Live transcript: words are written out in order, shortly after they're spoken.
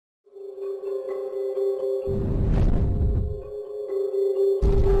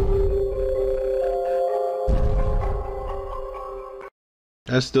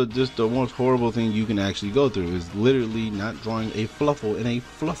That's just the most horrible thing you can actually go through, is literally not drawing a Fluffle in a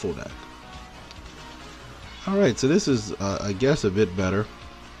Fluffle deck. Alright, so this is, I guess, a bit better.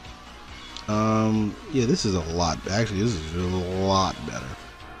 Yeah, this is a lot, actually, this is a lot better.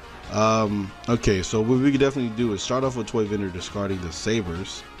 Okay, so what we could definitely do is start off with Toy Vendor discarding the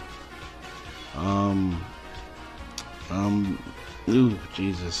Sabers. Ooh,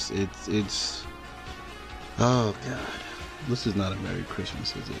 Jesus, it's, oh God. This is not a Merry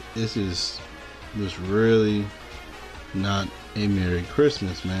Christmas, is it? This is really not a Merry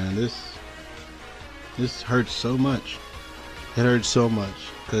Christmas, man. This hurts so much. It hurts so much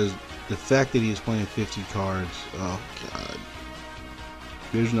because the fact that he's playing 50 cards. Oh God.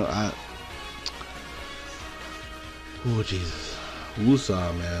 There's no. Oh Jesus.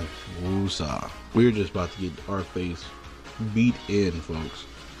 Woosah, man. Woosah. We're just about to get our face beat in, folks.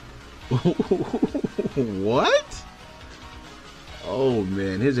 What? Oh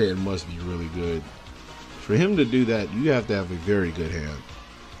man, his hand must be really good. For him to do that, you have to have a very good hand.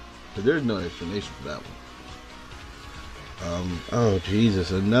 But there's no explanation for that one. Oh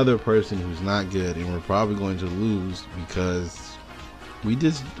Jesus, another person who's not good, and we're probably going to lose because we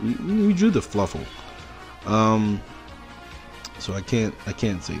drew the Fluffle. So I can't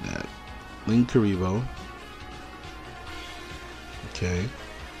say that. Link Karibo. Okay.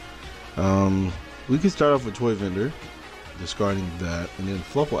 We can start off with Toy Vendor, discarding that, and then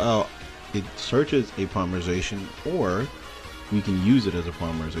Fluffle out. It searches a polymerization, or we can use it as a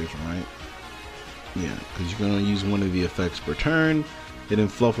polymerization, right? Yeah, because you're going to use one of the effects per turn, and then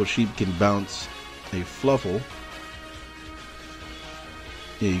Fluffle Sheep can bounce a Fluffle.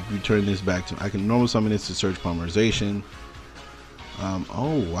 Yeah, you can return this back to. I can normal summon this to search polymerization.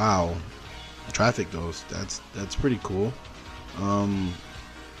 Oh wow, Traffic Ghost. That's pretty cool.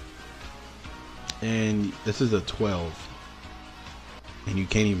 And this is a 12. And you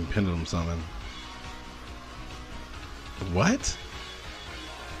can't even Pendulum summon. What?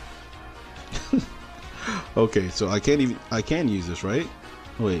 Okay, so I can use this, right?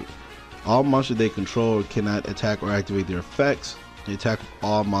 Wait. All monsters they control cannot attack or activate their effects. They attack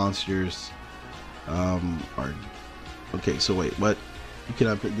all monsters are okay, so wait, what? You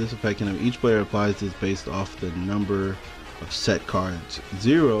cannot put this effect in. Each player applies this based off the number of set cards.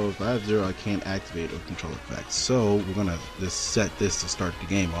 0. If I have 0, I can't activate or control effects. So we're gonna just set this to start the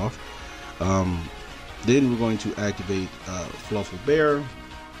game off. Then we're going to activate Fluffle Bear,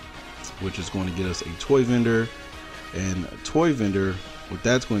 which is going to get us a Toy Vendor. And a Toy Vendor, what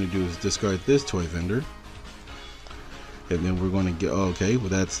that's going to do is discard this Toy Vendor. And then we're going to get, oh, okay, well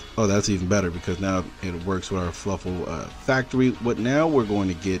that's even better because now it works with our Fluffle factory. What now we're going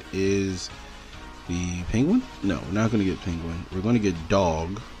to get is the Penguin? No, we're not going to get Penguin. We're going to get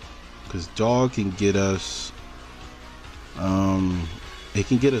Dog, because Dog can get us, it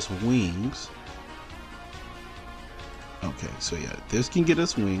can get us wings. Okay, so yeah, this can get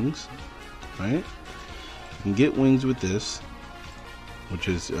us wings, right? You can get wings with this, which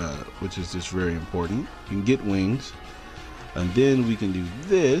is just very important. You can get wings. And then we can do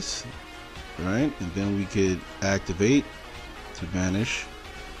this, right? And then we could activate to banish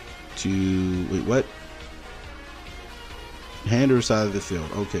to, wait, what? Hand or side of the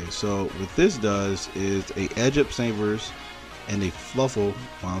field. Okay, so what this does is a Edge Up Sabers and a Fluffle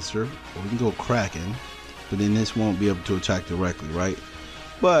monster, or we can go Kraken, but then this won't be able to attack directly, right?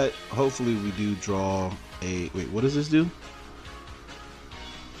 But hopefully we do draw a, wait, what does this do?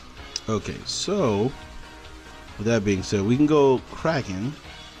 Okay, so with that being said, we can go Kraken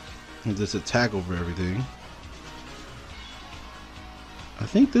and just attack over everything. I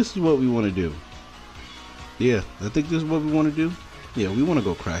think this is what we want to do. Yeah, I think this is what we want to do. Yeah, we want to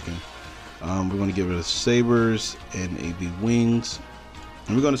go Kraken. We're going to get rid of Sabers and the wings.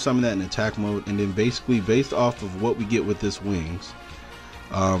 And we're going to summon that in attack mode. And then basically, based off of what we get with this wings,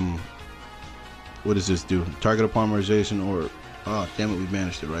 what does this do? Target a polymerization or, oh, damn it, we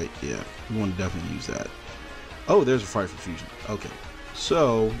banished it, right? Yeah, we want to definitely use that. Oh, there's a Frightful Fusion. Okay,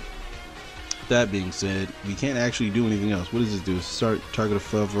 so that being said, we can't actually do anything else. What does this do? Start target a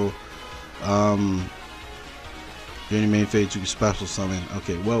Fluffle. During your main phase, you can special summon.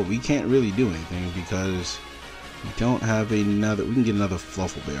 Okay, well, we can't really do anything because we don't have another. We can get another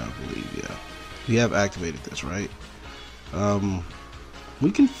Fluffle Bear, I believe. Yeah, we have activated this, right?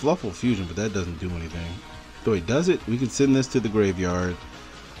 We can Fluffle Fusion, but that doesn't do anything. So it does it. We can send this to the graveyard.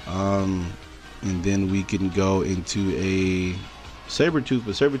 And then we can go into a Sabertooth,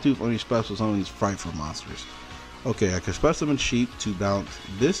 but Sabertooth only special summons frightful monsters. Okay, I can special summon Sheep to bounce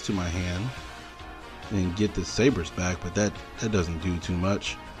this to my hand and get the Sabers back, but that doesn't do too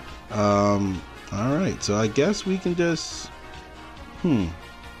much. Alright, so I guess we can just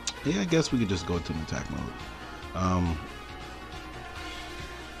Yeah, I guess we could just go to an attack mode.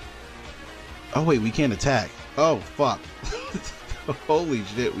 Oh wait, we can't attack. Oh fuck. Holy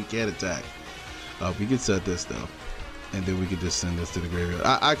shit, we can't attack. We could set this though, and then we could just send this to the graveyard.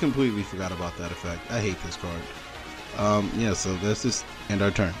 I completely forgot about that effect. I hate this card. Yeah, so let's just end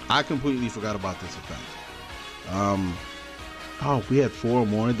our turn. I completely forgot about this effect. Oh, we had 4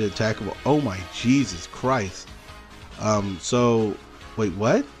 more. The attackable. Oh my Jesus Christ. So wait,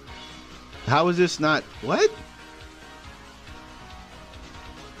 what? How is this not what?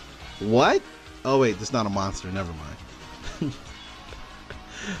 What? Oh wait, this is not a monster. Never mind.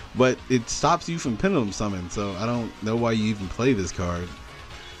 But it stops you from Pendulum Summon, so I don't know why you even play this card.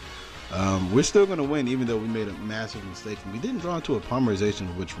 We're still gonna win, even though we made a massive mistake. We didn't draw into a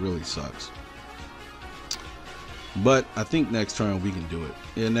Polymerization, which really sucks. But I think next turn we can do it.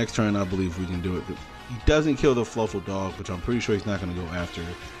 Yeah, next turn I believe we can do it. He doesn't kill the Fluffal dog, which I'm pretty sure he's not gonna go after.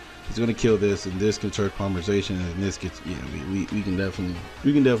 He's gonna kill this, and this can turn Polymerization, and this gets, yeah, we can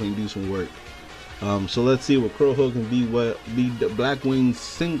definitely do some work. So let's see what Crowhill can be, what the Blackwing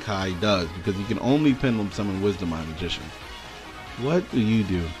Senkai does, because you can only Pendulum Summon Wisdom Magician. What do you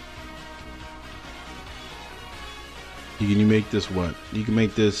do? Can you make this what? You can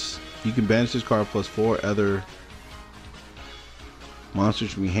make this, you can banish this card plus 4 other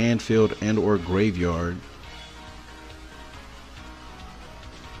monsters from your hand, field, and or graveyard.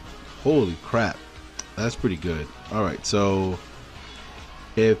 Holy crap, that's pretty good. Alright, so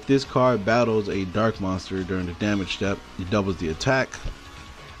if this card battles a dark monster during the damage step, it doubles the attack.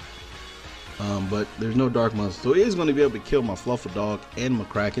 But there's no dark monster, so it is going to be able to kill my Fluffal dog and my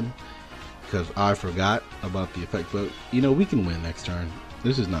Kraken, because I forgot about the effect. But you know, we can win next turn.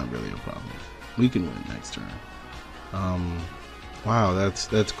 This is not really a problem. We can win next turn. Wow, that's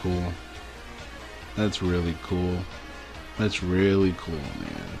cool. That's really cool. That's really cool,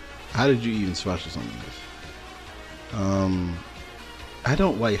 man. How did you even special summon this? I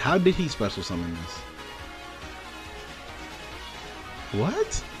don't like. How did he special summon this?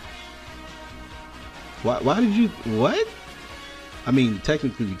 What? Why did you? What? I mean,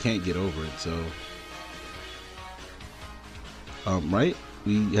 technically we can't get over it, so. Right?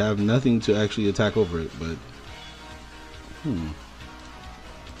 We have nothing to actually attack over it, but.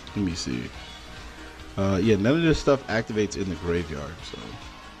 Let me see. Yeah, none of this stuff activates in the graveyard, so.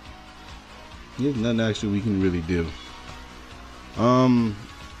 There's nothing actually we can really do.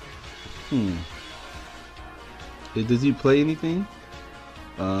 Does he play anything?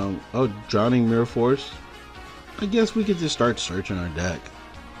 Oh, Drowning Mirror Force. I guess we could just start searching our deck.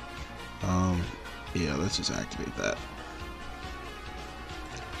 Yeah, let's just activate that.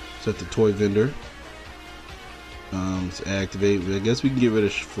 Set the toy vendor. Let's activate. I guess we can get rid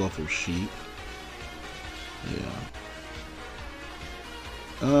of Fluffal Sheep. Yeah.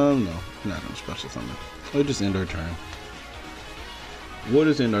 No, not no special summon. We'll just end our turn. We'll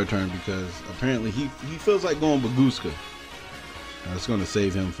just end our turn because apparently he feels like going Baguska. It's going to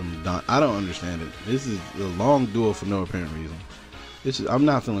save him from Don. I don't understand it. This is a long duel for no apparent reason. I'm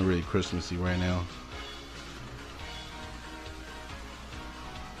not feeling really Christmassy right now.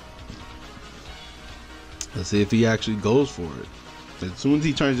 Let's see if he actually goes for it. As soon as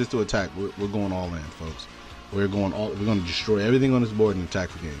he turns this to attack, we're going all in, folks. We're going to destroy everything on this board and attack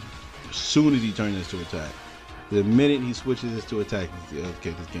for game. As soon as he turns this to attack. The minute he switches this to attack,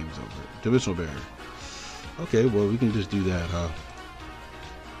 okay, this game is over. Dimensional Barrier. Okay, well, we can just do that, huh?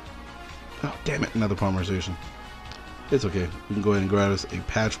 Oh, damn it, another Polymerization. It's okay. We can go ahead and grab us a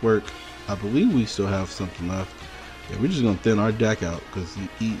Patchwork. I believe we still have something left. Yeah, we're just going to thin our deck out because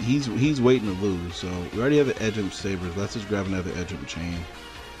he's waiting to lose. So we already have an Edgem Sabers. Let's just grab another Edgem Chain.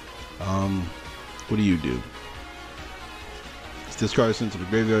 What do you do? This card is sent to the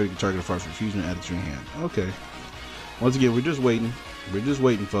graveyard. You can target a Fire for Fusion and add it to your hand. Okay. Once again, we're just waiting. We're just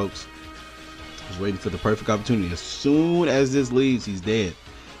waiting, folks. Just waiting for the perfect opportunity. As soon as this leaves, he's dead.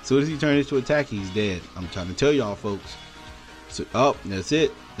 As soon as he turns to attack, he's dead. I'm trying to tell y'all, folks. So, oh, that's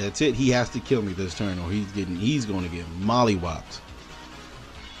it. That's it. He has to kill me this turn, or he's going to get mollywopped.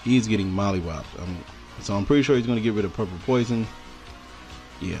 He's getting mollywopped. So I'm pretty sure he's going to get rid of Purple Poison.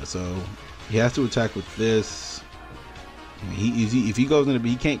 Yeah. So he has to attack with this. If he goes into,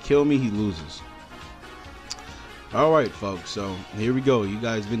 he can't kill me. He loses. All right, folks. So here we go. You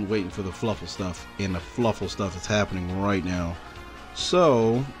guys been waiting for the Fluffal stuff, and the Fluffal stuff is happening right now.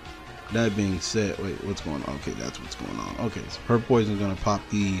 So that being said, wait, what's going on? Okay, that's what's going on. Okay, so Purple Poison is gonna pop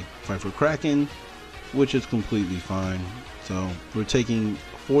the Fight for Kraken, which is completely fine. So we're taking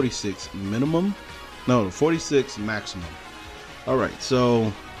 46 minimum, no, 46 maximum. All right,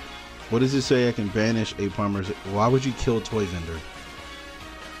 so what does it say? I can banish a Polymerization. Why would you kill Toy Vendor?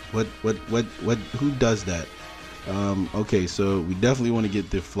 Who does that? Okay, so we definitely want to get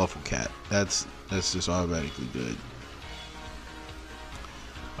the Fluffal cat. That's just automatically good.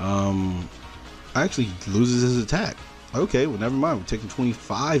 Actually loses his attack. Okay, well never mind. We're taking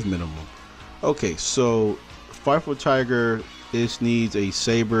 25 minimum. Okay, so Fireful Tiger, this needs a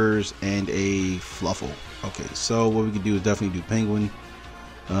Sabers and a Fluffal. Okay, so what we can do is definitely do Penguin.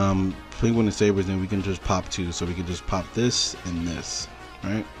 Penguin and Sabers, then we can just pop 2. So we can just pop this and this,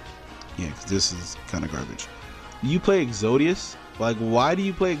 right? Yeah, because this is kind of garbage. You play Exodius? Like, why do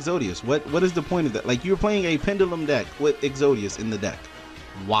you play Exodius? What is the point of that? Like, you're playing a Pendulum deck with Exodius in the deck.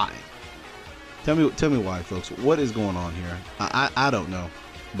 Why? Tell me why, folks. What is going on here? I don't know.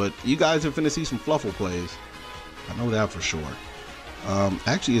 But you guys are finna see some Fluffal plays. I know that for sure.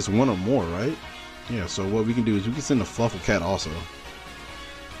 Actually, it's one or more, right? Yeah, so what we can do is we can send a Fluffal cat also.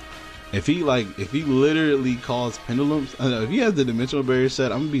 If he literally calls Pendulums, I don't know, if he has the Dimensional Barrier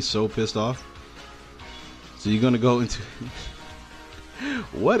set, I'm gonna be so pissed off. So you're gonna go into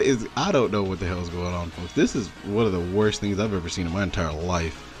I don't know what the hell is going on, folks. This is one of the worst things I've ever seen in my entire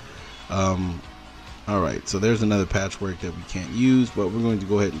life. Alright, so there's another patchwork that we can't use, but we're going to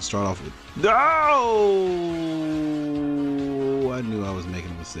go ahead and start off with no! I knew I was making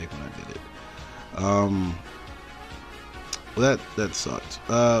a mistake when I did it. Well, that sucked.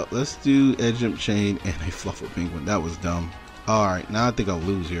 Let's do Edge Jump Chain and a Fluffal Penguin. That was dumb. Alright, now I think I'll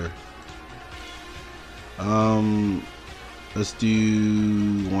lose here. Let's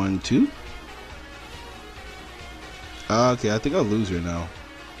do 1, 2. Okay, I think I'll lose here now.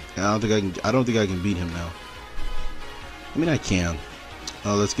 I don't think I can beat him now. I mean, I can.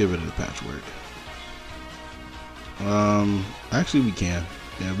 Let's get rid of the patchwork. Actually we can.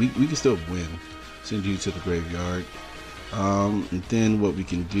 Yeah, we can still win. Send you to the graveyard. And then what we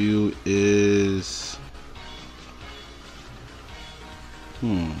can do is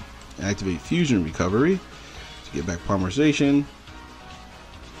activate Fusion Recovery to get back Polymerization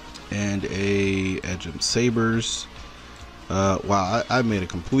and a Edge of Sabers. Wow, I made a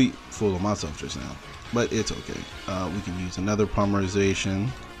complete fool of myself just now, but it's okay. We can use another Polymerization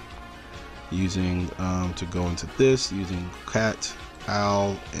using to go into this, using Cat,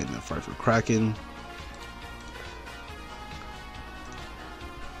 Owl, and a Fight for Kraken.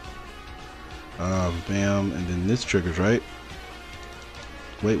 Bam, and then this triggers, right?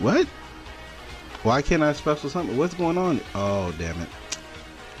 Wait, what? Why can't I special something? What's going on? Oh, damn it.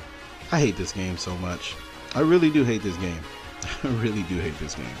 I hate this game so much. I really do hate this game. I really do hate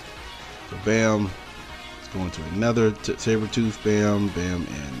this game. So bam, let's go into another Sabertooth, bam, bam,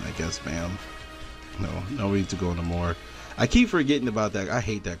 and I guess bam. No need to go into more. I keep forgetting about that. I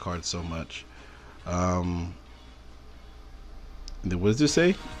hate that card so much. And then what does this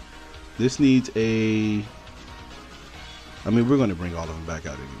say? This needs a... I mean, we're going to bring all of them back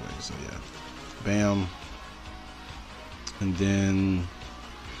out anyway, so yeah. Bam. And then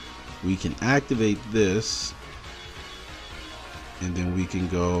we can activate this. And then we can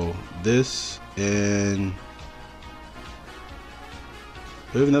go this, and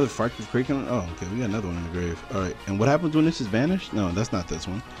we have another Fight for Kraken. Oh, okay, we got another one in the grave. All right, and what happens when this is banished? No, that's not this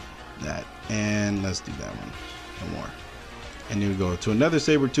one. That, and let's do that one. No more. And then we go to another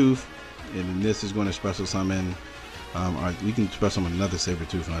Sabertooth, and then this is going to special summon. All right, we can special summon another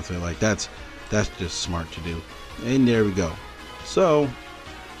Sabertooth, and I feel like that's just smart to do. And there we go. So,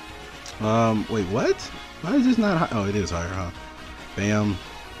 wait, what? Why is this not high? Oh, it is higher, huh? Bam,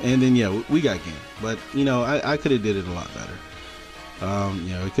 and then yeah, we got game. But you know, I could have did it a lot better. You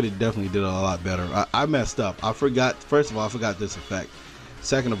know, it could have definitely did it a lot better. I messed up. I forgot. First of all, I forgot this effect.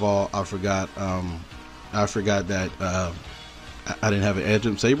 Second of all, I forgot that I didn't have an Edge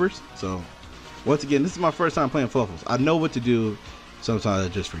of Sabers. So once again, this is my first time playing Fluffals. I know what to do. Sometimes I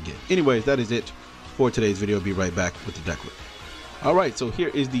just forget. Anyways, that is it for today's video. I'll be right back with the deck list. All right, so here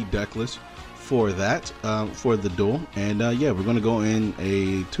is the deck list for that, for the duel, and yeah, we're gonna go in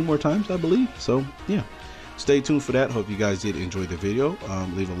 2 more times, I believe. So yeah, stay tuned for that. Hope you guys did enjoy the video.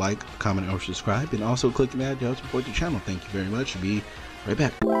 Leave a like, comment, or subscribe, and also click on that to help support the channel. Thank you very much. Be right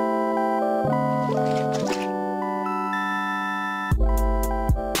back.